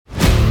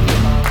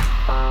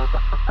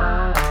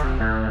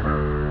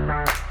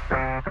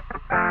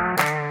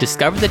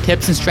Discover the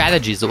tips and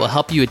strategies that will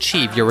help you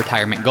achieve your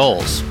retirement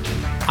goals.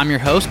 I'm your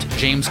host,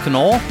 James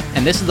Knoll,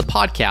 and this is the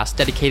podcast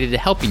dedicated to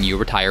helping you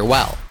retire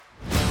well.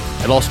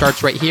 It all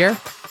starts right here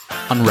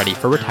on Ready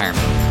for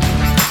Retirement.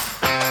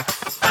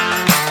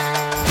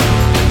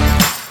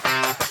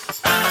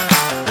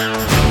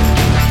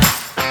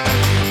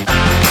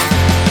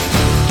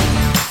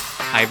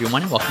 Hi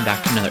everyone, and welcome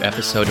back to another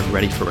episode of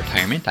Ready for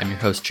Retirement. I'm your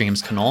host,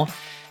 James Knoll,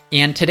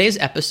 and today's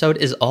episode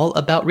is all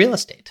about real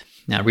estate.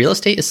 Now, real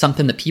estate is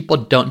something that people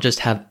don't just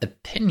have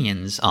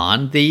opinions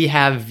on, they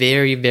have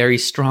very, very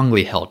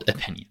strongly held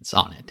opinions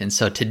on it. And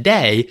so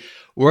today,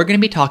 we're going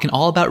to be talking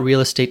all about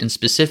real estate and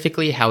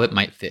specifically how it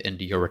might fit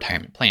into your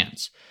retirement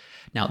plans.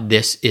 Now,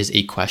 this is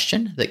a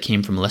question that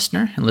came from a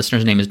listener, and the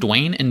listener's name is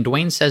Dwayne, and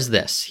Dwayne says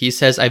this. He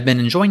says, I've been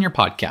enjoying your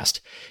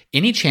podcast.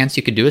 Any chance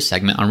you could do a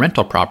segment on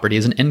rental property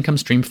as an income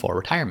stream for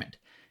retirement?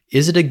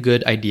 Is it a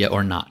good idea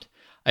or not?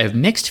 I have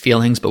mixed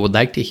feelings, but would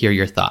like to hear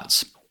your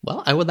thoughts.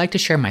 Well, I would like to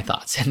share my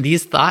thoughts. And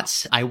these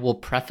thoughts, I will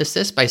preface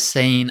this by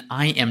saying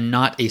I am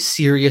not a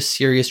serious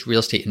real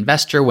estate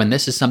investor. When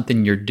this is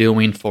something you're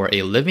doing for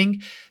a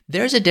living,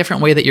 there's a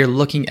different way that you're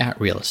looking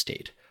at real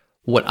estate.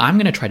 What I'm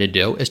going to try to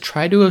do is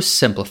try to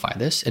simplify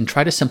this and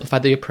try to simplify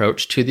the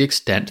approach to the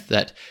extent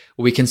that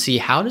we can see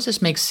how does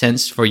this make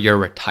sense for your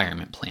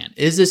retirement plan?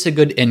 Is this a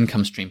good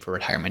income stream for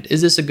retirement?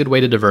 Is this a good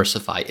way to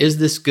diversify? Is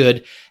this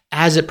good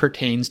as it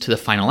pertains to the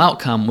final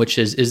outcome, which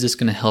is this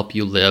going to help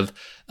you live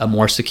a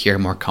more secure,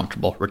 more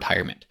comfortable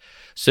retirement?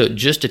 So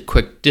just a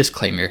quick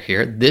disclaimer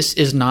here. This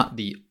is not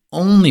the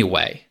only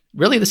way.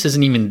 Really, this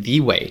isn't even the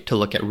way to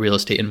look at real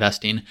estate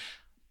investing,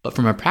 but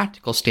from a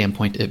practical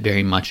standpoint, it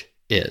very much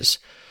is.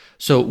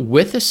 So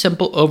with a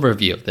simple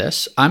overview of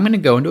this, I'm going to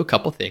go into a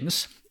couple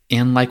things.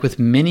 And like with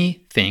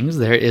many things,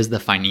 there is the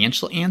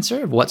financial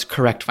answer of what's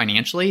correct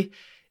financially.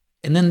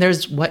 And then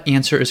there's what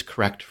answer is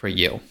correct for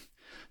you.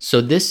 So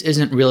this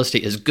isn't real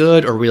estate is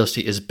good or real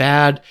estate is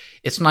bad.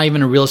 It's not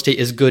even a real estate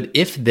is good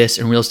if this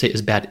and real estate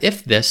is bad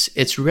if this.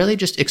 It's really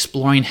just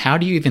exploring how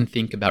do you even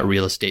think about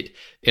real estate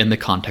in the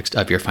context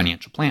of your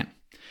financial plan.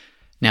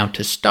 Now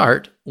to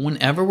start,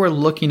 whenever we're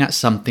looking at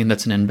something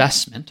that's an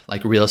investment,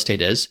 like real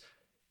estate is,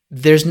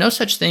 there's no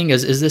such thing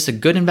as is this a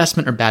good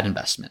investment or bad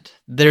investment?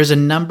 There's a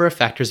number of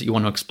factors that you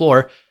want to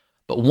explore,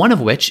 but one of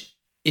which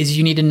is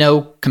you need to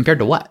know compared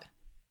to what?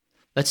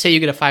 Let's say you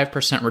get a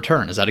 5%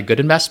 return. Is that a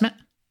good investment?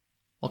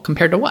 Well,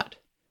 compared to what?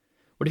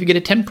 What if you get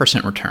a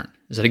 10% return?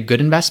 Is that a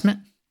good investment?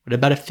 What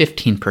about a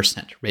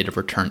 15% rate of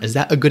return? Is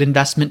that a good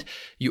investment?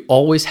 You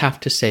always have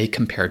to say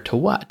compared to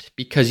what?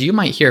 Because you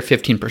might hear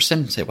 15%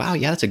 and say, wow,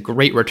 yeah, that's a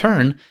great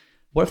return.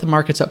 What if the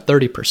market's up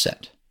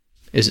 30%?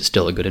 Is it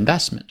still a good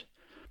investment?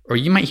 Or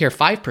you might hear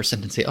 5%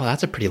 and say, oh,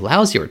 that's a pretty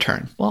lousy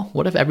return. Well,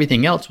 what if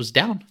everything else was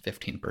down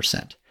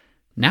 15%?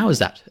 Now is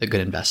that a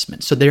good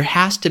investment? So there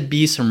has to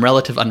be some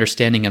relative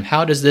understanding of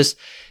how does this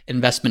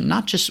investment,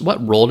 not just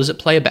what role does it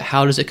play, but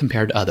how does it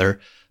compare to other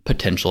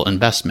potential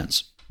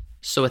investments?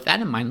 So with that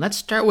in mind, let's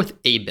start with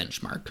a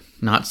benchmark.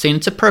 Not saying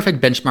it's a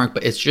perfect benchmark,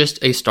 but it's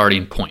just a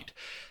starting point.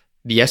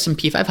 The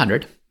S&P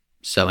 500,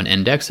 so an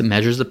index that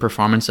measures the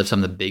performance of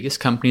some of the biggest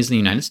companies in the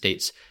United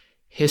States,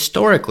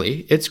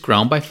 historically, it's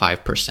grown by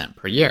 5%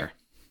 per year.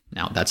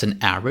 Now, that's an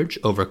average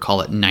over,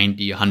 call it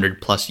 90,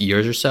 100 plus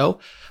years or so,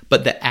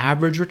 but the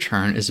average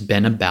return has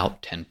been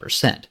about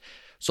 10%.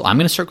 So I'm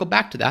going to circle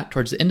back to that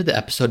towards the end of the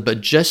episode,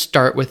 but just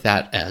start with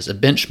that as a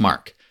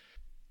benchmark.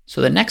 So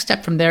the next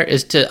step from there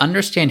is to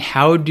understand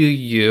how do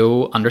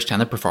you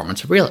understand the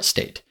performance of real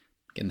estate.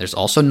 Again, there's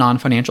also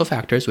non-financial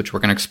factors, which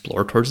we're going to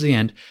explore towards the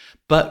end,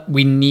 but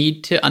we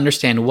need to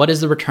understand what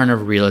is the return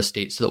of real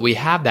estate so that we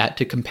have that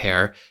to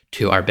compare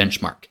to our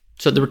benchmark.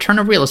 So the return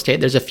of real estate,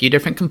 there's a few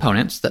different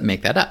components that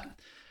make that up.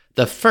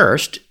 The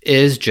first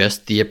is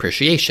just the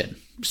appreciation.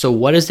 So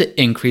what is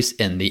the increase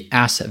in the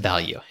asset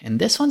value? And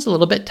this one's a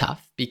little bit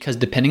tough because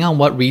depending on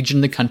what region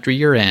of the country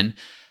you're in,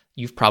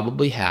 you've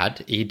probably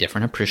had a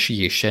different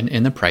appreciation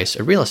in the price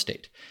of real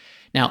estate.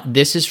 Now,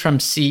 this is from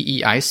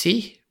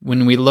CEIC.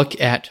 When we look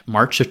at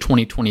March of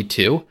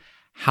 2022,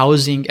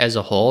 housing as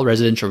a whole,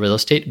 residential real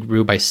estate,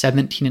 grew by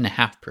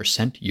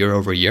 17.5% year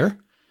over year.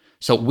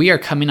 So we are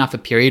coming off a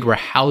period where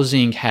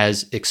housing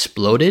has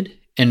exploded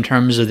in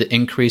terms of the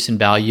increase in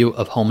value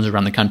of homes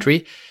around the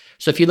country.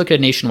 So if you look at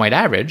a nationwide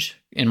average,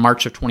 in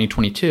March of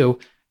 2022,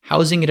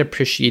 housing had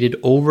appreciated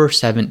over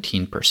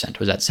 17%. It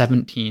was at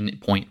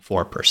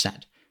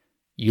 17.4%.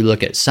 You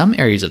look at some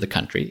areas of the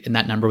country, and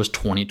that number was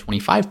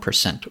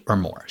 25% or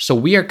more. So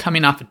we are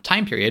coming off a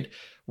time period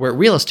where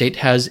real estate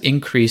has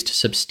increased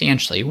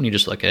substantially when you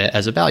just look at it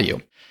as a value.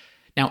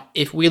 Now,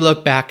 if we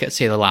look back at,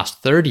 say, the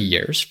last 30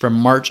 years, from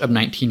March of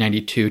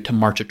 1992 to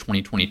March of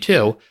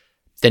 2022,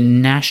 the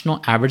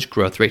national average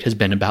growth rate has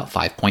been about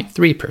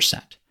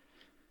 5.3%.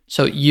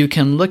 So you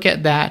can look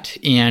at that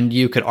and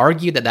you could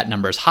argue that that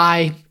number is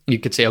high. You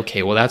could say,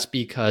 okay, well, that's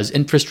because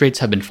interest rates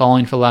have been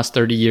falling for the last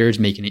 30 years,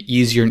 making it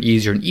easier and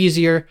easier and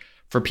easier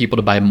for people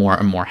to buy more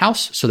and more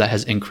house. So that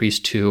has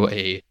increased to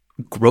a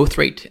growth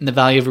rate in the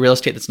value of real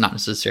estate that's not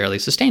necessarily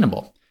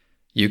sustainable.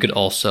 You could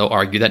also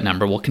argue that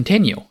number will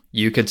continue.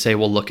 You could say,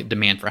 well, look at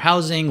demand for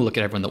housing, look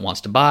at everyone that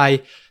wants to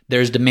buy.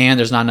 There's demand,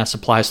 there's not enough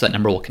supply, so that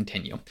number will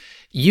continue.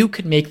 You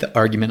could make the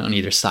argument on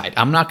either side.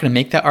 I'm not going to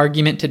make that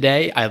argument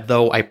today,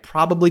 although I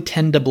probably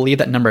tend to believe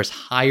that number is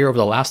higher over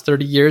the last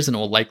 30 years than it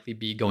will likely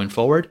be going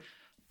forward.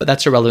 But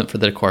that's irrelevant for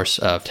the course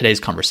of today's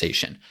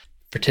conversation.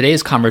 For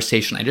today's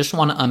conversation, I just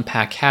want to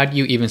unpack how do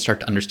you even start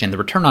to understand the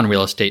return on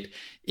real estate.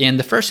 And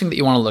the first thing that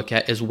you want to look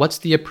at is what's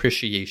the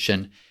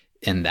appreciation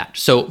in that.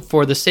 So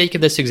for the sake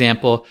of this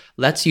example,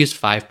 let's use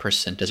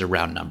 5% as a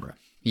round number.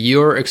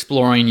 You're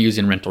exploring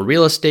using rental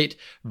real estate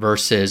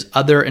versus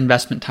other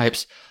investment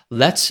types.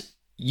 Let's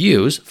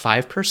use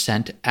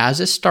 5% as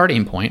a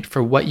starting point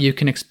for what you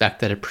can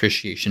expect that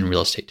appreciation in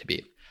real estate to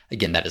be.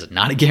 Again, that is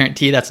not a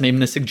guarantee. That's not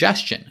even a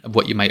suggestion of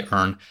what you might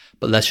earn,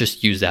 but let's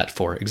just use that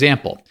for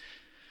example.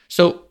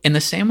 So in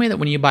the same way that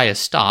when you buy a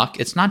stock,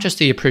 it's not just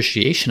the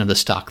appreciation of the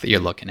stock that you're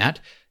looking at.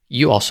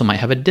 You also might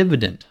have a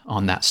dividend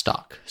on that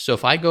stock. So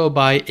if I go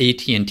buy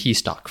AT&T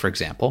stock, for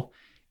example,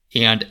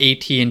 and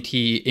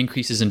AT&T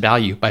increases in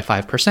value by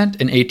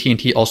 5%, and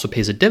AT&T also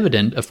pays a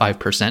dividend of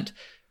 5%,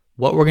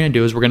 what we're going to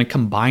do is we're going to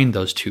combine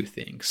those two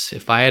things.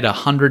 If I had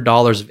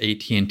 $100 of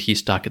AT&T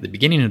stock at the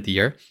beginning of the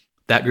year,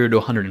 that grew to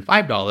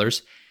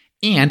 $105,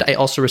 and I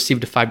also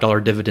received a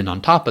 $5 dividend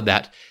on top of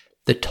that,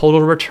 the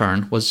total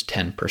return was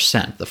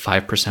 10%, the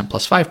 5%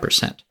 plus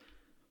 5%.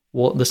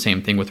 Well, the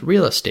same thing with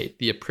real estate.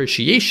 The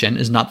appreciation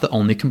is not the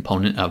only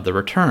component of the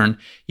return.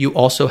 You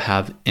also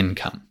have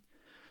income.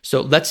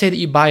 So let's say that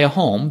you buy a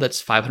home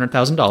that's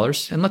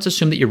 $500,000, and let's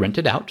assume that you rent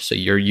it out. So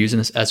you're using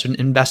this as an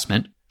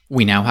investment.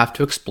 We now have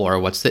to explore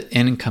what's the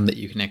income that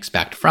you can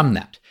expect from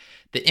that.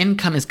 The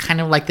income is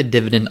kind of like the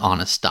dividend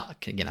on a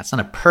stock. Again, that's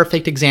not a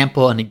perfect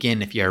example. And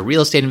again, if you're a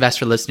real estate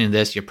investor listening to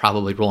this, you're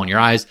probably rolling your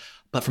eyes.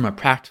 But from a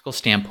practical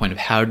standpoint of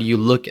how do you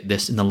look at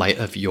this in the light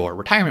of your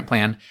retirement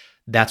plan,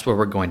 that's where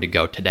we're going to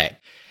go today.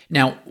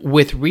 Now,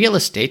 with real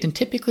estate, and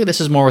typically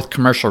this is more with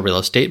commercial real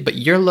estate, but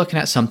you're looking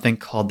at something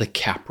called the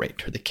cap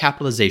rate or the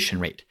capitalization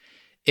rate.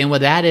 And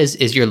what that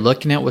is you're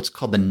looking at what's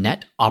called the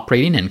net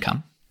operating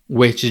income,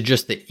 which is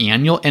just the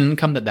annual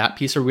income that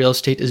piece of real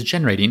estate is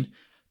generating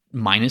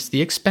minus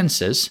the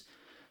expenses.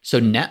 So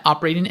net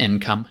operating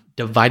income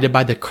divided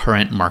by the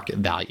current market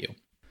value.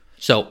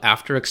 So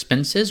after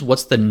expenses,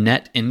 what's the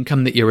net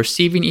income that you're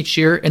receiving each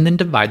year? And then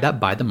divide that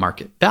by the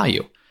market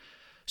value.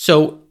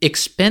 So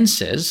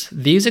expenses,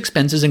 these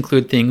expenses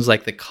include things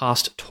like the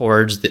cost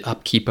towards the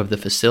upkeep of the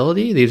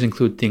facility. These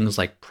include things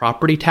like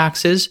property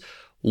taxes.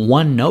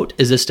 One note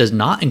is this does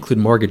not include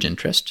mortgage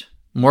interest.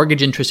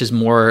 Mortgage interest is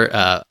more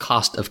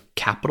cost of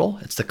capital.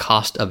 It's the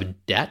cost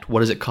of debt.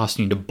 What is it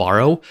costing you to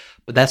borrow?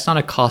 But that's not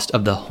a cost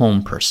of the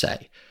home per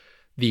se.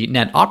 The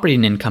net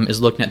operating income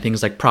is looking at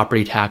things like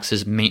property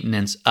taxes,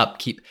 maintenance,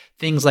 upkeep,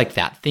 things like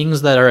that,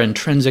 things that are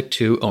intrinsic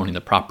to owning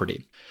the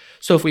property.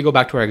 So if we go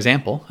back to our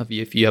example,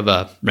 if you have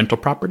a rental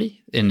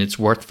property and it's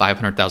worth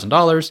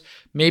 $500,000,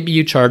 maybe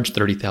you charge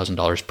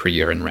 $30,000 per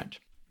year in rent.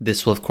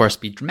 This will, of course,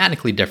 be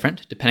dramatically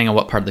different depending on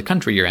what part of the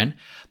country you're in.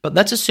 But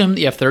let's assume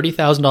that you have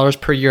 $30,000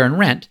 per year in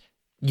rent.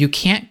 You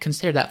can't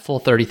consider that full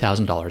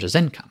 $30,000 as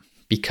income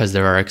because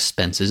there are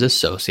expenses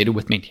associated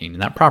with maintaining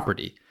that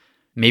property.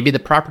 Maybe the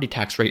property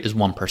tax rate is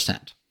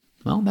 1%.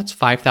 Well, that's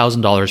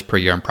 $5,000 per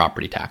year in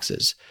property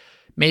taxes.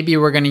 Maybe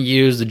we're going to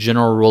use the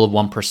general rule of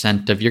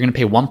 1% of you're going to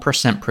pay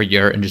 1% per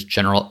year in just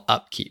general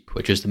upkeep,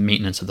 which is the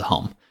maintenance of the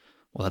home.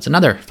 Well, that's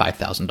another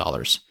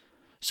 $5,000.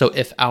 So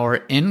if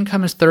our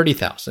income is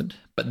 $30,000,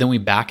 but then we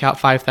back out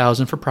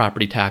 $5,000 for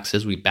property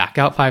taxes, we back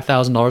out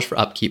 $5,000 for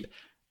upkeep,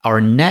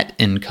 our net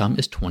income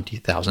is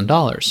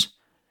 $20,000.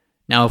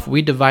 Now, if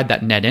we divide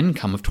that net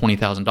income of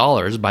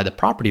 $20,000 by the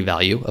property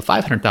value of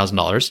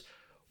 $500,000,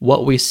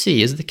 what we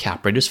see is the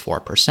cap rate is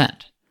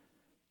 4%.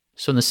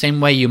 So in the same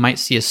way, you might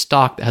see a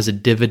stock that has a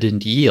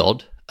dividend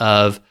yield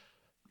of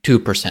 2%,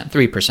 3%,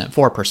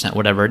 4%,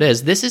 whatever it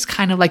is. This is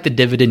kind of like the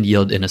dividend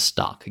yield in a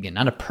stock. Again,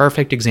 not a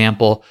perfect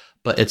example,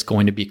 but it's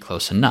going to be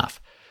close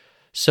enough.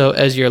 So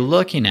as you're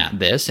looking at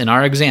this, in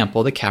our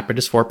example, the cap rate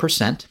is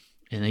 4%.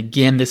 And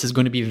again, this is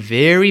going to be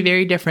very,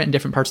 very different in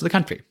different parts of the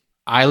country.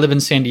 I live in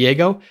San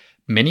Diego.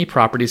 Many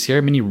properties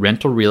here, many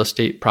rental real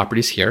estate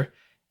properties here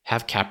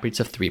have cap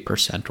rates of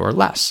 3% or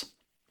less.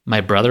 My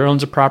brother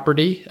owns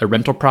a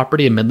rental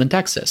property in Midland,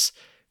 Texas.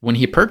 When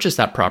he purchased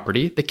that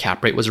property, the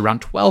cap rate was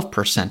around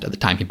 12% at the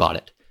time he bought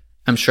it.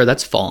 I'm sure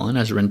that's fallen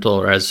as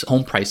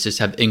home prices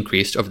have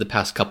increased over the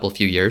past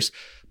few years,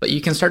 but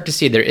you can start to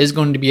see there is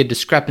going to be a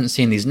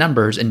discrepancy in these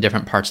numbers in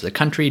different parts of the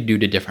country due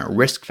to different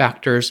risk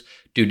factors,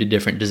 due to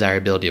different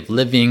desirability of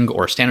living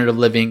or standard of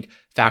living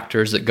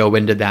factors that go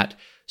into that.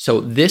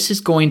 So this is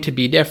going to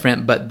be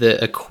different, but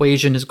the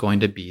equation is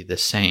going to be the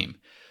same.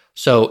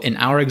 So in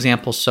our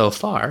example so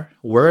far,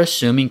 we're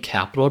assuming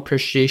capital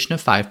appreciation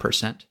of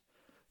 5%.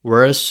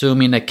 We're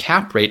assuming a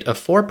cap rate of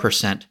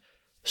 4%.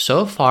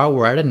 So far,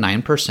 we're at a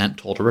 9%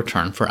 total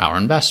return for our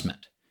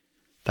investment.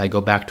 If I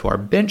go back to our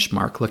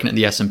benchmark, looking at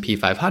the S&P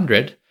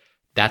 500,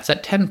 that's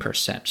at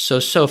 10%.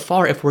 So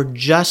far, if we're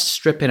just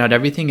stripping out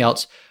everything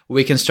else,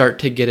 we can start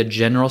to get a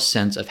general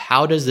sense of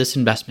how does this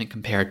investment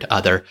compare to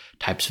other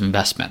types of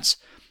investments.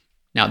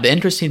 Now, the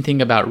interesting thing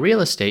about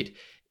real estate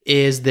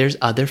is there's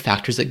other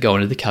factors that go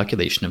into the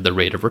calculation of the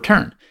rate of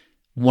return.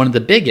 One of the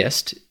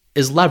biggest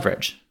is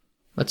leverage.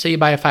 Let's say you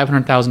buy a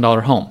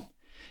 $500,000 home,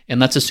 and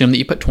let's assume that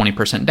you put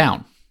 20%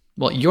 down.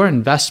 Well, your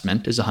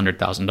investment is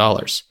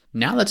 $100,000.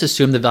 Now let's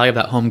assume the value of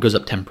that home goes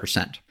up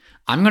 10%.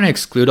 I'm going to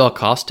exclude all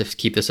costs to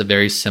keep this a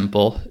very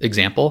simple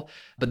example,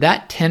 but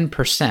that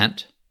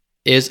 10%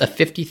 is a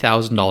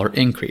 $50,000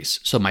 increase.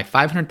 So my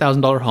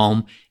 $500,000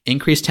 home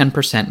increased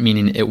 10%,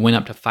 meaning it went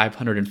up to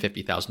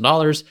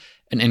 $550,000,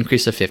 an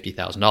increase of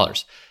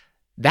 $50,000.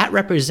 That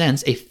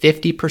represents a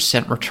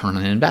 50% return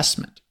on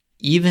investment.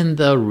 Even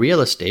though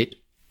real estate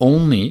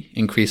only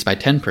increased by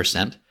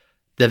 10%,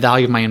 the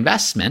value of my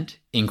investment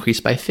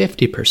increased by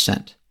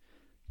 50%.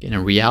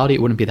 In reality,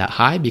 it wouldn't be that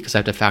high because I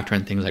have to factor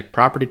in things like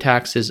property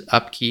taxes,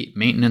 upkeep,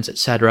 maintenance,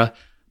 etc.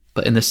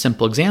 But in this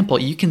simple example,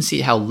 you can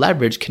see how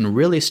leverage can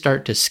really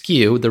start to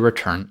skew the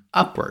return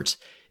upwards.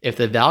 If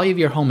the value of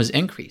your home is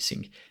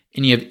increasing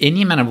and you have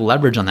any amount of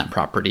leverage on that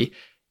property,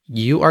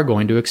 you are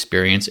going to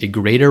experience a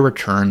greater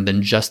return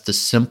than just the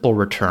simple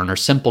return or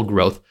simple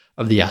growth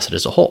of the asset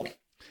as a whole.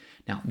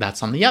 Now,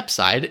 that's on the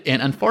upside,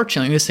 and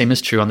unfortunately, the same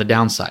is true on the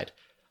downside.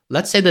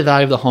 Let's say the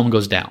value of the home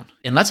goes down,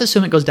 and let's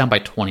assume it goes down by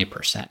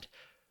 20%.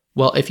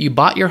 Well, if you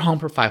bought your home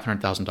for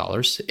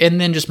 $500,000 and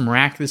then just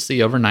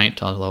miraculously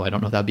overnight, although I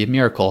don't know if that would be a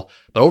miracle,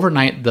 but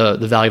overnight the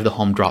value of the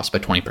home drops by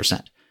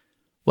 20%.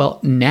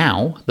 Well,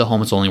 now the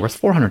home is only worth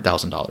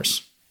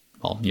 $400,000.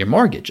 Well, your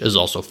mortgage is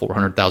also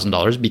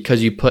 $400,000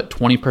 because you put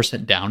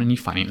 20% down and you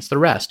finance the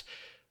rest.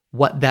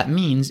 What that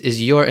means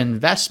is your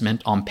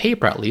investment, on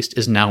paper at least,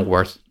 is now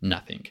worth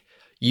nothing.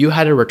 You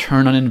had a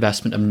return on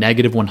investment of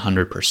negative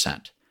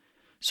 100%.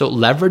 So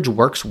leverage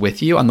works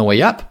with you on the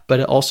way up,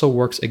 but it also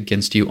works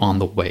against you on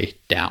the way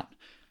down.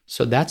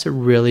 So that's a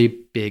really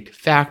big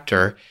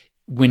factor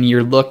when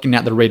you're looking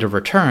at the rate of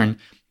return.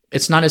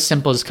 It's not as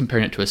simple as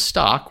comparing it to a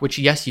stock, which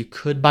yes, you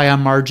could buy on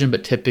margin,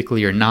 but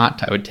typically you're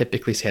not. I would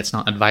typically say it's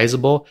not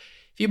advisable.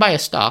 If you buy a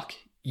stock,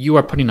 you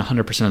are putting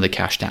 100% of the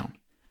cash down.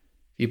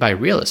 If you buy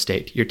real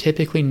estate, you're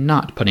typically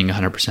not putting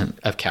 100%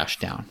 of cash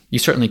down. You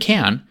certainly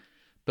can,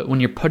 but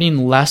when you're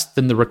putting less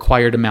than the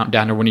required amount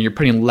down, or when you're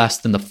putting less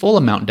than the full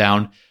amount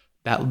down,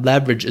 that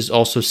leverage is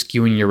also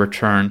skewing your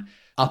return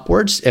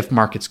upwards if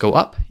markets go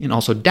up, and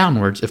also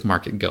downwards if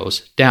market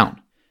goes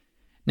down.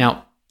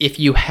 Now, if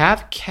you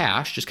have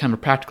cash, just kind of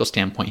a practical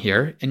standpoint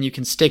here, and you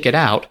can stick it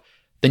out,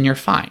 then you're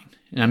fine.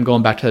 And I'm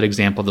going back to that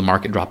example of the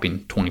market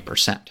dropping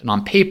 20%. And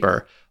on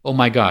paper, oh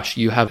my gosh,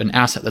 you have an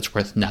asset that's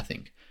worth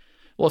nothing.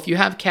 Well, if you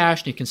have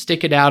cash and you can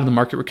stick it out and the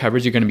market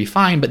recovers, you're going to be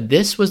fine. But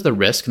this was the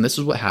risk, and this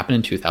is what happened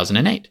in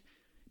 2008.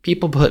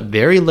 People put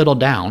very little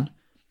down.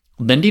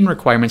 Lending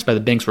requirements by the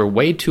banks were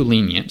way too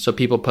lenient, so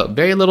people put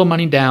very little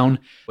money down,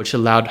 which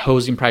allowed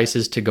housing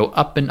prices to go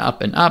up and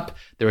up and up.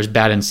 There was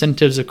bad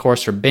incentives, of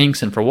course, for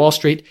banks and for Wall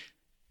Street,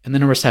 and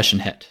then a recession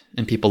hit,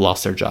 and people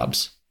lost their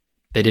jobs.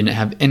 They didn't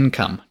have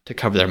income to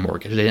cover their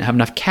mortgage. They didn't have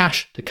enough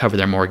cash to cover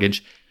their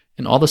mortgage,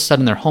 and all of a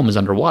sudden their home is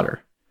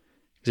underwater.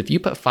 Because if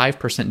you put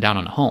 5% down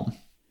on a home,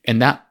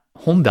 and that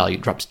home value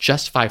drops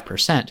just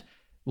 5%,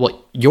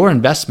 well, your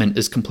investment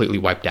is completely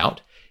wiped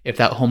out. If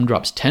that home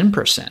drops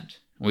 10%,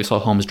 we saw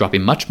homes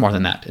dropping much more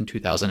than that in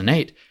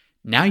 2008.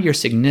 Now you're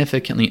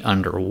significantly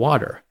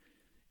underwater.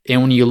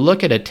 And when you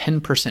look at a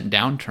 10%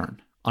 downturn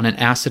on an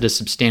asset as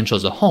substantial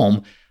as a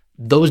home,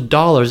 those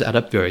dollars add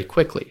up very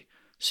quickly.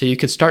 So you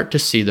could start to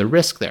see the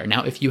risk there.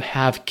 Now, if you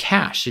have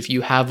cash, if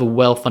you have a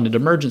well-funded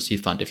emergency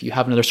fund, if you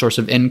have another source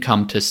of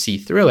income to see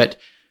through it,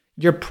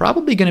 you're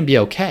probably going to be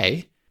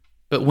okay.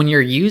 But when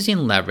you're using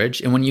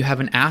leverage and when you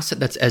have an asset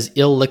that's as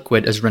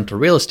illiquid as rental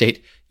real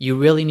estate, you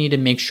really need to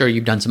make sure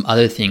you've done some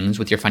other things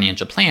with your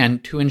financial plan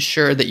to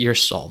ensure that you're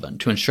solvent,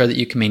 to ensure that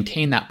you can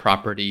maintain that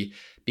property.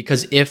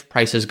 Because if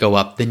prices go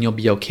up, then you'll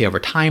be okay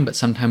over time, but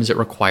sometimes it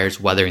requires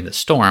weathering the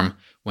storm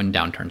when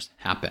downturns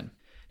happen.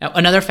 Now,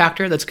 another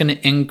factor that's going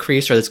to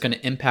increase, or that's going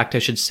to impact, I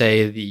should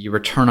say, the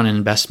return on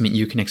investment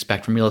you can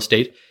expect from real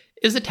estate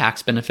is the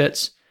tax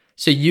benefits.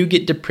 So you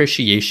get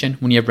depreciation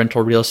when you have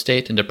rental real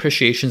estate, and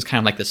depreciation is kind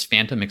of like this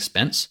phantom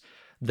expense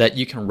that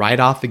you can write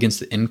off against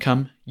the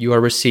income you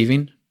are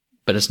receiving,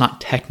 but it's not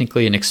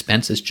technically an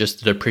expense, it's just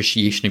the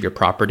depreciation of your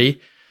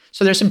property.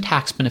 So there's some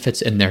tax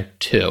benefits in there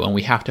too, and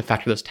we have to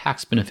factor those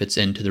tax benefits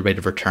into the rate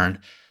of return.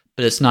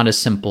 But it's not as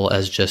simple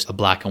as just a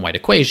black and white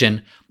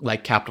equation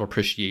like capital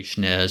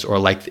appreciation is or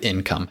like the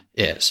income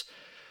is.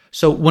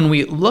 So when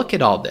we look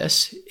at all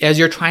this, as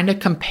you're trying to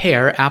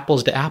compare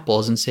apples to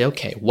apples and say,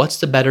 okay,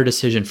 what's the better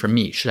decision for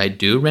me? Should I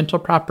do rental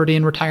property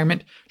in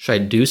retirement? Should I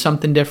do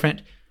something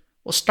different?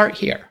 Well, start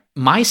here.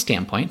 My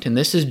standpoint, and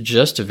this is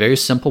just a very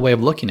simple way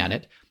of looking at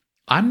it,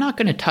 I'm not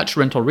going to touch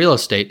rental real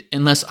estate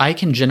unless I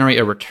can generate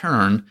a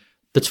return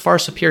that's far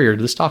superior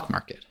to the stock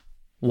market.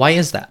 Why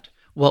is that?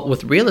 Well,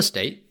 with real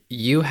estate,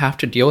 you have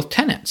to deal with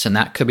tenants, and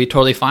that could be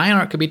totally fine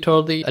or it could be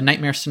totally a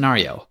nightmare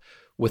scenario.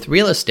 With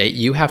real estate,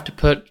 you have to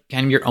put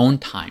kind of your own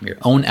time, your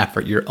own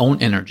effort, your own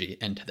energy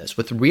into this.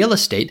 With real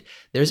estate,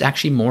 there's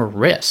actually more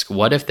risk.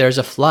 What if there's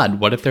a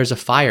flood? What if there's a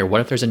fire? What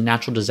if there's a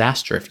natural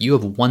disaster? If you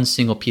have one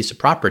single piece of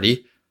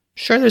property,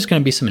 sure, there's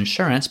going to be some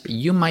insurance, but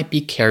you might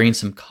be carrying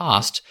some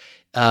cost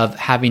of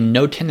having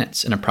no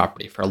tenants in a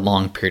property for a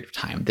long period of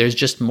time. There's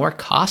just more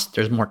cost,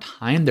 there's more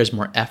time, there's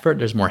more effort,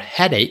 there's more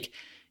headache.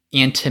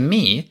 And to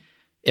me,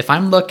 if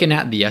I'm looking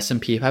at the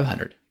S&P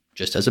 500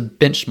 just as a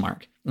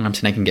benchmark, and I'm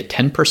saying I can get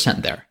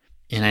 10% there,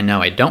 and I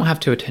know I don't have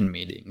to attend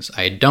meetings,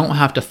 I don't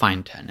have to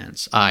find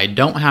tenants, I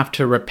don't have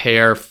to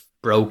repair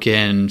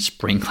broken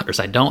sprinklers,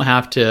 I don't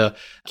have to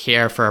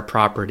care for a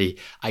property,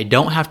 I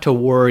don't have to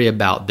worry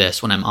about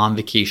this when I'm on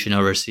vacation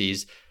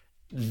overseas.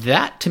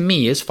 That to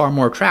me is far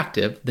more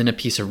attractive than a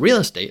piece of real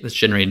estate that's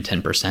generating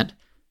 10%,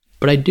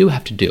 but I do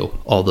have to do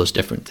all those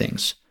different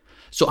things.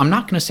 So I'm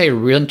not going to say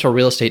rental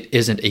real estate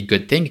isn't a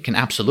good thing. It can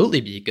absolutely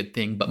be a good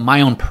thing, but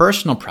my own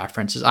personal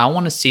preference is I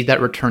want to see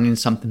that returning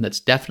something that's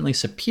definitely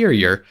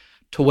superior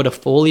to what a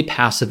fully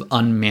passive,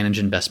 unmanaged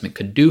investment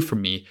could do for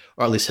me,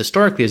 or at least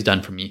historically has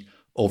done for me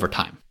over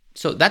time.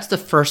 So that's the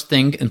first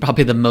thing, and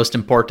probably the most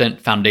important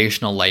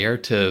foundational layer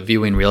to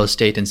viewing real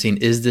estate and seeing,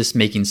 is this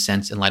making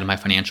sense in light of my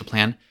financial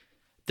plan?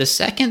 The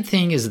second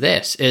thing is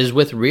this, is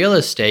with real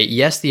estate,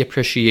 yes, the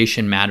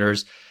appreciation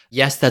matters.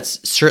 Yes,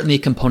 that's certainly a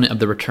component of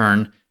the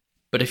return.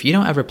 But if you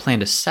don't ever plan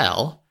to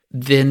sell,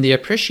 then the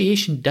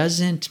appreciation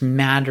doesn't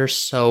matter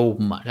so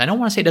much. I don't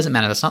want to say it doesn't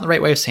matter. That's not the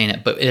right way of saying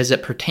it. But as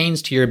it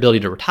pertains to your ability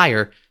to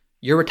retire,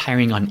 you're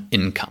retiring on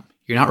income.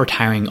 You're not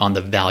retiring on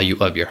the value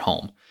of your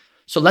home.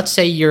 So let's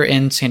say you're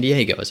in San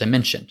Diego, as I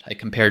mentioned. I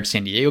compared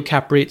San Diego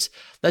cap rates.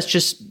 Let's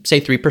just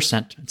say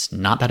 3%. It's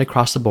not that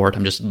across the board.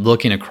 I'm just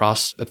looking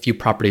across a few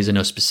properties I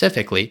know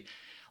specifically.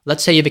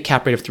 Let's say you have a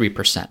cap rate of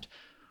 3%.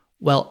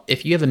 Well,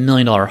 if you have $1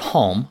 million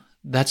home,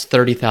 that's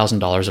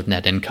 $30,000 of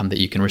net income that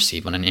you can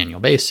receive on an annual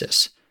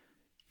basis.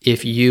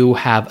 If you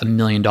have $1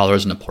 million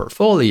in a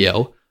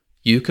portfolio,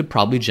 you could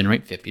probably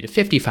generate $50,000 to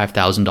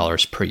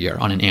 $55,000 per year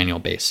on an annual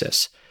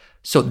basis.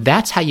 So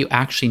that's how you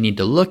actually need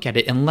to look at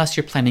it, unless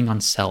you're planning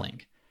on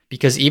selling.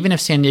 Because even if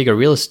San Diego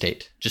real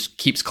estate just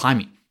keeps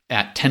climbing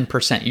at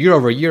 10% year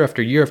over year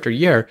after year after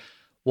year,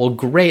 well,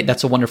 great,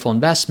 that's a wonderful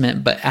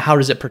investment, but how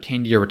does it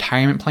pertain to your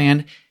retirement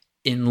plan?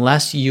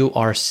 Unless you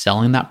are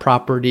selling that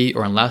property,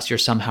 or unless you're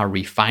somehow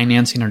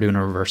refinancing or doing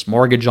a reverse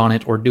mortgage on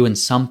it, or doing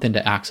something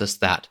to access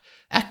that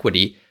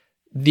equity,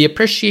 the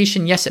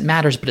appreciation, yes, it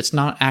matters, but it's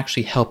not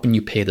actually helping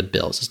you pay the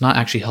bills. It's not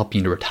actually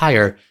helping you to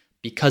retire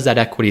because that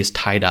equity is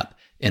tied up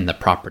in the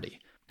property.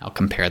 Now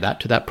compare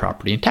that to that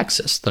property in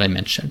Texas that I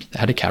mentioned that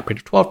had a cap rate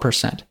of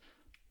 12%.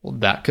 Well,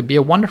 that could be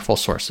a wonderful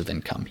source of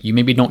income. You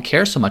maybe don't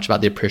care so much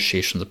about the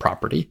appreciation of the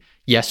property.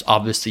 Yes,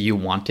 obviously you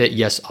want it.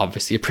 Yes,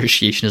 obviously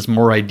appreciation is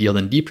more ideal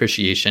than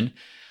depreciation.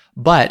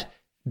 But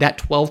that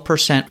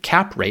 12%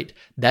 cap rate,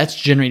 that's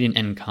generating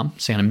income,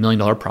 say on $1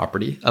 million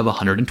property, of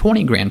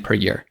 $120,000 per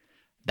year.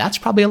 That's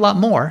probably a lot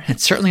more.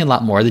 It's certainly a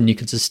lot more than you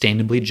can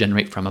sustainably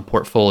generate from a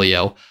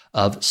portfolio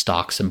of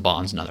stocks and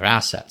bonds and other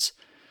assets.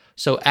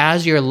 So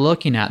as you're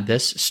looking at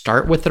this,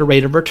 start with the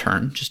rate of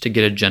return, just to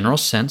get a general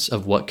sense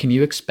of what can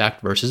you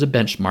expect versus a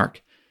benchmark.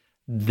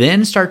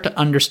 Then start to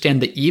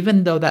understand that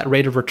even though that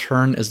rate of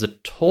return is the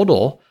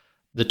total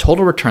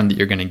return that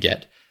you're going to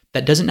get,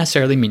 that doesn't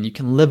necessarily mean you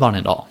can live on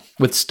it all.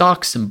 With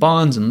stocks and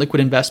bonds and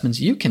liquid investments,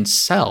 you can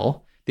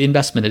sell the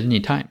investment at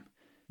any time.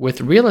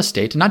 With real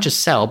estate, not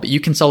just sell, but you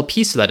can sell a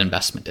piece of that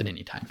investment at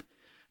any time.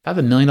 If I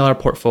have $1 million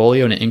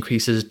portfolio and it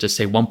increases to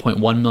say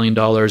 $1.1 million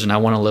and I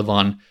want to live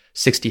on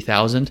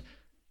 $60,000,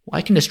 well,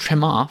 I can just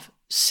trim off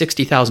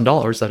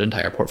 $60,000 of that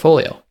entire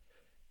portfolio.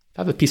 If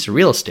I have a piece of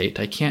real estate,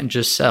 I can't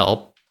just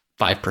sell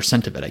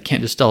 5% of it. I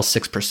can't just sell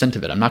 6%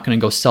 of it. I'm not going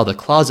to go sell the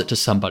closet to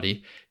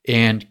somebody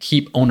and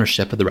keep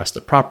ownership of the rest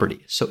of the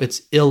property. So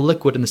it's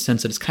illiquid in the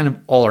sense that it's kind of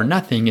all or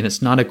nothing, and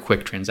it's not a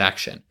quick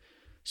transaction.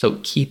 So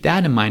keep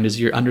that in mind as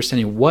you're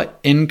understanding what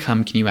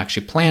income can you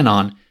actually plan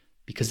on,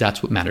 because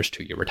that's what matters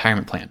to your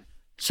retirement plan.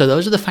 So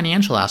those are the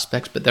financial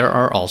aspects, but there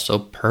are also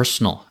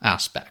personal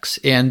aspects.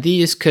 And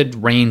these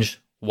could range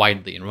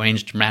widely and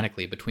range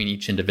dramatically between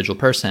each individual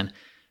person.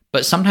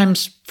 But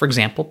sometimes, for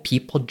example,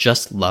 people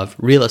just love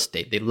real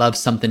estate. They love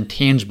something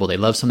tangible. They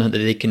love something that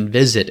they can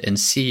visit and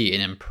see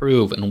and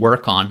improve and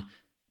work on.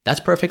 That's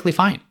perfectly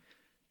fine.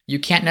 You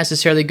can't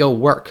necessarily go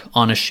work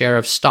on a share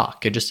of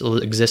stock. It just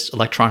exists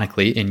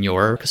electronically in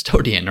your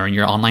custodian or in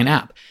your online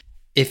app.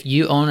 If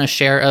you own a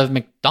share of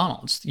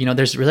McDonald's,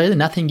 there's really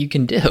nothing you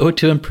can do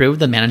to improve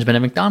the management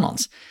of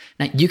McDonald's.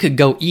 Now, you could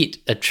go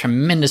eat a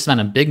tremendous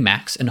amount of Big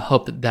Macs and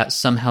hope that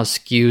somehow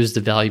skews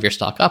the value of your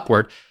stock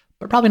upward,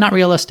 but probably not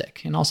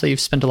realistic. And also, you've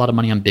spent a lot of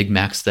money on Big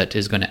Macs that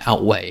is going to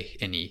outweigh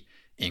any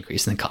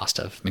increase in the cost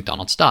of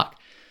McDonald's stock.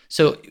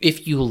 So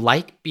if you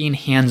like being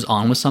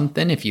hands-on with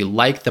something, if you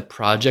like the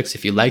projects,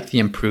 if you like the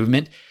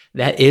improvement,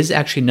 that is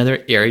actually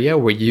another area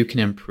where you can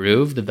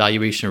improve the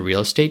valuation of real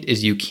estate.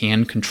 Is you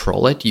can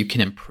control it, you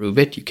can improve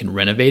it, you can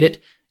renovate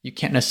it. You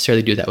can't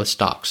necessarily do that with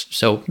stocks.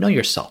 So know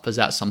yourself. Is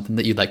that something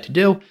that you'd like to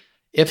do?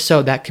 If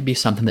so, that could be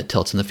something that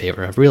tilts in the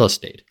favor of real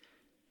estate.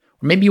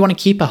 Or maybe you want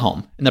to keep a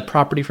home and the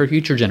property for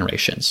future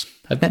generations.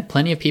 I've met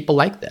plenty of people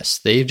like this.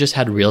 They've just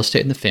had real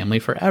estate in the family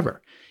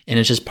forever, and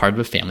it's just part of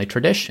a family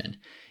tradition.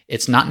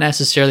 It's not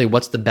necessarily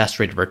what's the best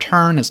rate of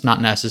return. It's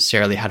not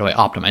necessarily how do I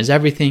optimize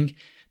everything.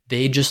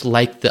 They just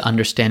like the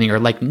understanding or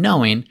like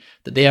knowing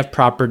that they have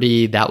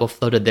property that will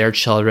flow to their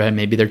children,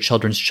 maybe their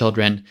children's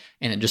children,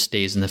 and it just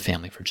stays in the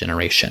family for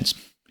generations.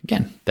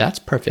 Again, that's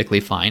perfectly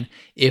fine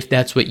if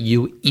that's what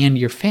you and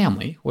your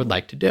family would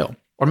like to do.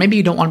 Or maybe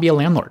you don't want to be a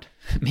landlord.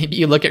 Maybe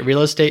you look at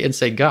real estate and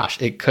say,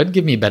 gosh, it could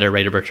give me a better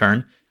rate of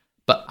return,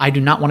 but I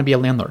do not want to be a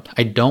landlord.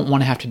 I don't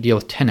want to have to deal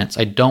with tenants.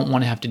 I don't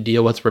want to have to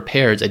deal with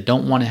repairs. I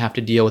don't want to have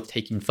to deal with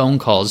taking phone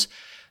calls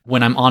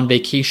when I'm on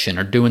vacation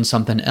or doing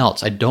something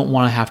else. I don't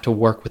want to have to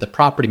work with a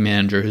property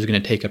manager who's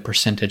going to take a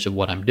percentage of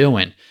what I'm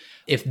doing.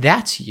 If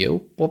that's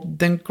you, well,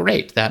 then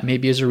great. That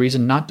maybe is a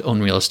reason not to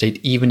own real estate,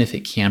 even if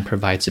it can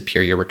provide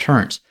superior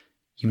returns.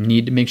 You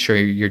need to make sure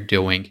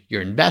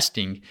you're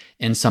investing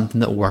in something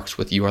that works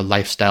with your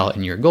lifestyle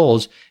and your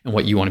goals and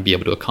what you want to be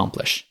able to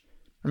accomplish.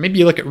 Or maybe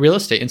you look at real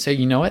estate and say,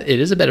 you know what, it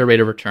is a better rate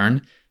of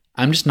return.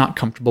 I'm just not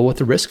comfortable with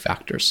the risk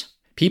factors.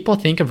 People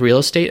think of real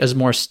estate as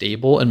more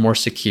stable and more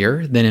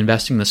secure than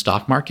investing in the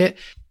stock market,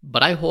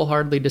 but I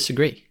wholeheartedly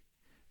disagree.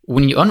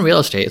 When you own real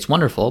estate, it's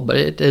wonderful, but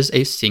it is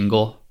a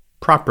single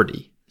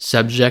property,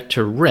 subject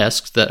to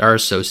risks that are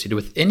associated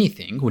with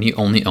anything when you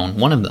only own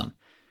one of them.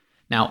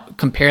 Now,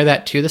 compare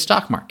that to the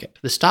stock market.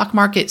 The stock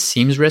market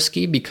seems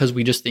risky because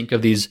we just think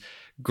of these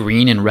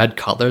green and red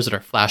colors that are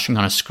flashing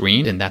on a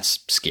screen, and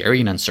that's scary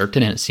and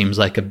uncertain, and it seems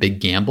like a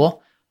big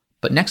gamble.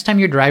 But next time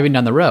you're driving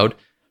down the road,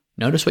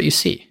 notice what you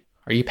see.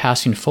 Are you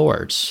passing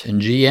Fords and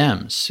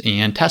GMs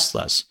and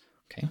Teslas?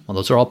 Okay, well,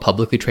 those are all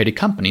publicly traded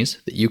companies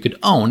that you could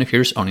own if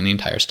you're just owning the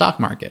entire stock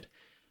market.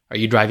 Are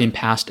you driving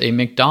past a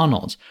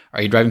McDonald's?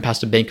 Are you driving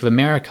past a Bank of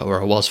America or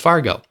a Wells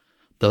Fargo?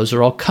 Those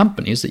are all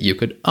companies that you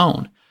could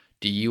own.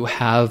 Do you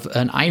have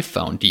an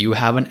iPhone? Do you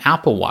have an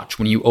Apple Watch?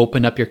 When you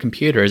open up your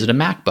computer, is it a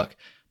MacBook?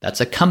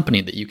 That's a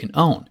company that you can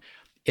own.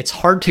 It's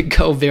hard to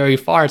go very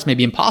far. It's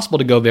maybe impossible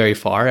to go very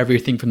far.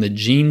 Everything from the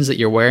jeans that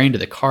you're wearing, to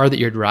the car that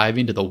you're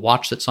driving, to the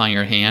watch that's on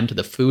your hand, to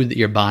the food that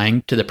you're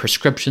buying, to the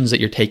prescriptions that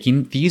you're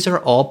taking. These are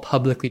all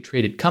publicly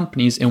traded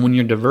companies. And when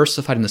you're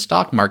diversified in the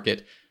stock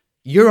market,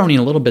 you're owning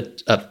a little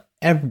bit of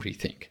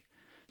everything.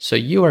 So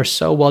you are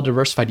so well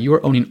diversified. You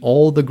are owning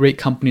all the great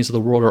companies of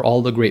the world or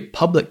all the great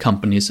public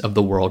companies of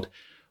the world.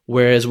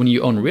 Whereas when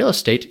you own real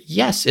estate,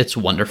 yes, it's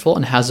wonderful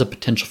and has a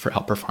potential for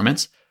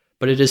outperformance,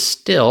 but it is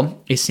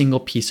still a single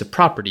piece of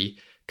property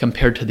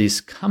compared to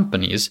these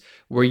companies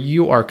where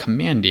you are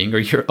commanding or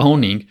you're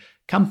owning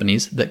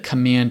companies that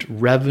command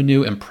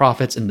revenue and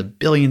profits in the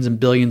billions and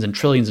billions and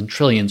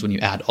trillions when you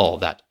add all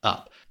of that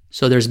up.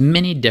 So there's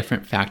many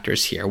different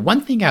factors here. One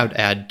thing I would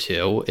add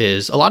too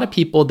is a lot of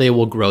people, they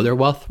will grow their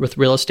wealth with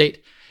real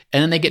estate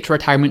and then they get to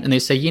retirement and they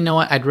say, you know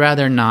what, I'd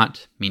rather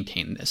not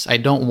maintain this. I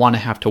don't want to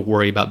have to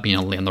worry about being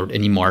a landlord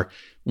anymore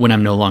when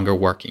I'm no longer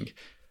working.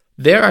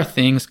 There are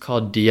things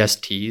called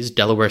DSTs,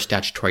 Delaware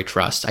Statutory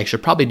Trusts. I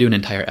should probably do an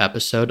entire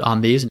episode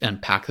on these and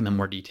unpack them in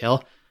more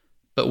detail.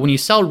 But when you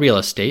sell real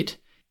estate,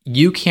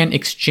 you can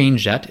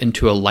exchange that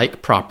into a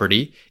like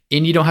property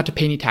and you don't have to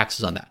pay any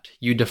taxes on that.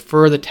 You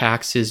defer the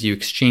taxes, you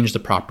exchange the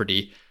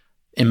property.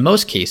 In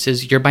most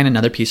cases, you're buying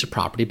another piece of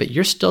property, but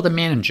you're still the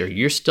manager,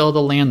 you're still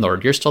the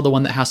landlord, you're still the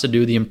one that has to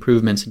do the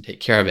improvements and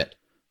take care of it.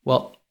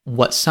 Well,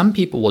 what some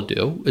people will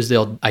do is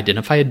they'll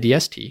identify a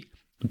DST,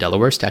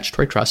 Delaware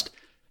Statutory Trust.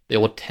 They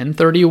will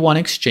 1031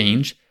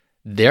 exchange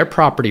their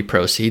property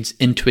proceeds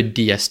into a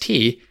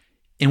DST.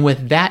 And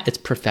with that, it's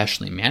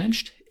professionally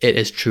managed. It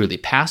is truly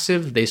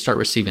passive. They start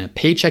receiving a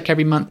paycheck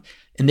every month,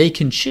 and they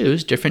can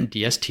choose different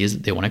DSTs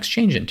that they want to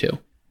exchange into.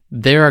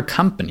 There are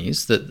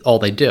companies that all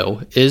they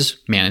do is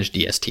manage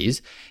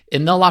DSTs,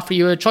 and they'll offer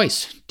you a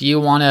choice. Do you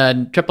want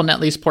a triple net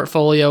lease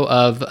portfolio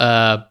of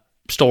a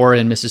store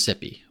in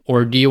Mississippi?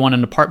 Or do you want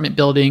an apartment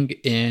building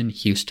in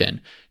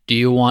Houston? Do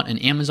you want an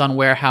Amazon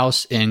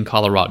warehouse in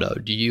Colorado?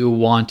 Do you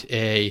want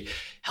a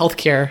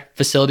healthcare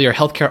facility or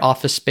healthcare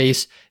office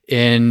space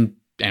in,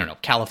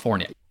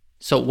 California?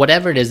 So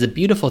whatever it is, the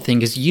beautiful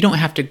thing is you don't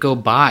have to go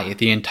buy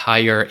the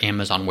entire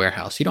Amazon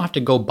warehouse. You don't have to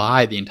go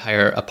buy the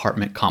entire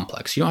apartment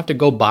complex. You don't have to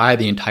go buy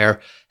the entire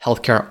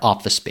healthcare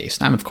office space.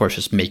 And I'm, of course,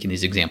 just making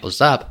these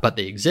examples up, but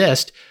they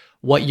exist.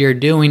 What you're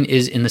doing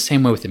is in the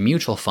same way with a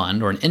mutual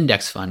fund or an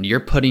index fund, you're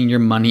putting your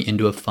money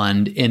into a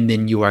fund and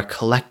then you are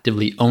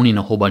collectively owning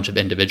a whole bunch of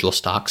individual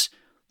stocks.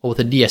 Well, with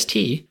a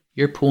DST,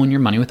 you're pooling your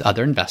money with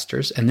other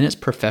investors and then it's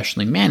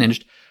professionally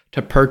managed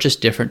to purchase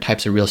different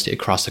types of real estate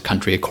across the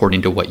country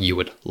according to what you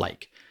would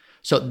like.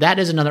 So that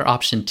is another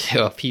option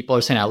too. If people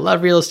are saying, I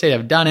love real estate,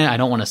 I've done it, I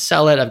don't want to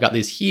sell it, I've got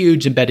these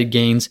huge embedded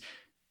gains,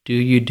 do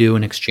you do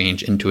an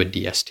exchange into a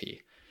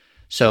DST?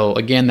 So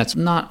again, that's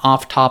not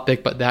off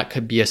topic, but that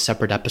could be a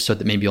separate episode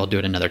that maybe I'll do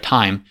at another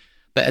time.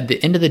 But at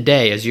the end of the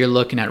day, as you're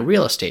looking at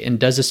real estate and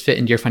does this fit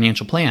into your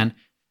financial plan,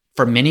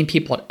 for many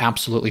people it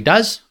absolutely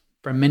does.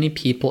 For many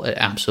people it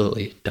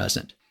absolutely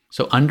doesn't.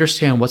 So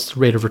understand what's the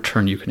rate of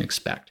return you can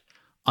expect.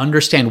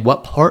 Understand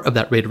what part of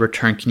that rate of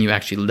return can you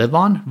actually live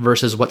on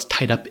versus what's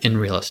tied up in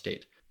real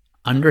estate.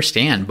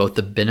 Understand both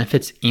the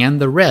benefits and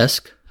the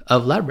risk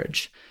of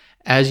leverage.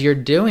 As you're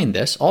doing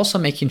this, also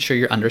making sure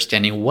you're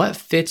understanding what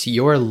fits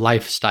your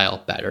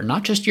lifestyle better,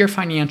 not just your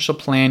financial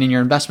plan and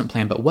your investment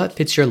plan, but what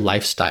fits your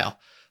lifestyle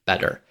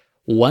better.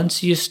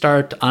 Once you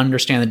start to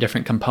understand the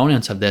different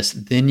components of this,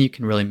 then you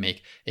can really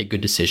make a good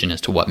decision as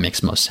to what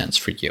makes most sense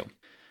for you.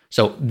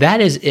 So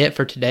that is it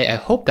for today. I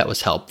hope that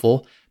was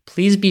helpful.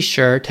 Please be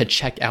sure to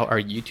check out our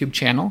YouTube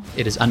channel.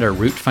 It is under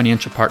Root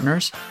Financial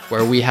Partners,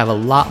 where we have a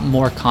lot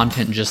more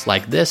content just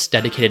like this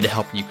dedicated to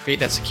helping you create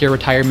that secure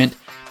retirement.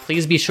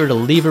 Please be sure to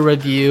leave a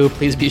review.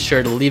 Please be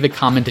sure to leave a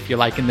comment if you're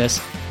liking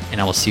this, and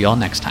I will see you all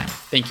next time.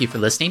 Thank you for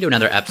listening to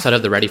another episode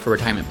of the Ready for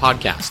Retirement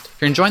podcast. If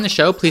you're enjoying the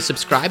show, please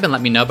subscribe and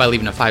let me know by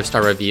leaving a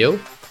 5-star review.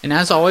 And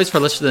as always, for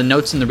a list of the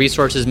notes and the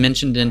resources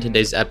mentioned in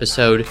today's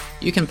episode,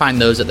 you can find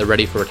those at the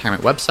Ready for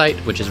Retirement website,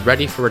 which is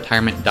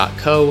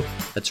readyforretirement.co.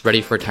 That's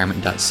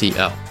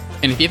readyforretirement.co.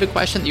 And if you have a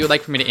question that you would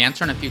like for me to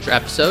answer in a future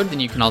episode, then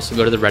you can also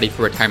go to the Ready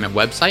for Retirement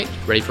website,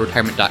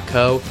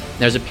 readyforretirement.co.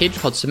 There's a page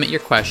called Submit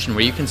Your Question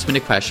where you can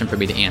submit a question for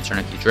me to answer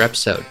in a future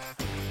episode.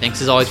 Thanks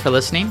as always for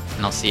listening,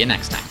 and I'll see you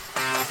next time.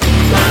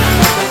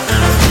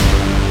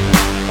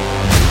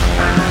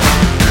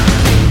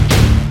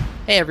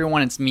 Hey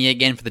everyone, it's me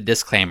again for the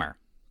disclaimer.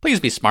 Please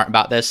be smart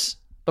about this.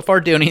 Before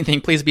doing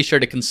anything, please be sure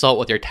to consult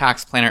with your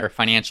tax planner or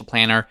financial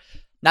planner.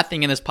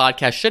 Nothing in this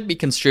podcast should be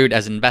construed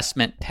as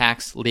investment,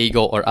 tax,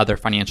 legal, or other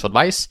financial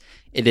advice.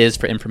 It is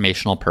for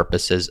informational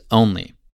purposes only.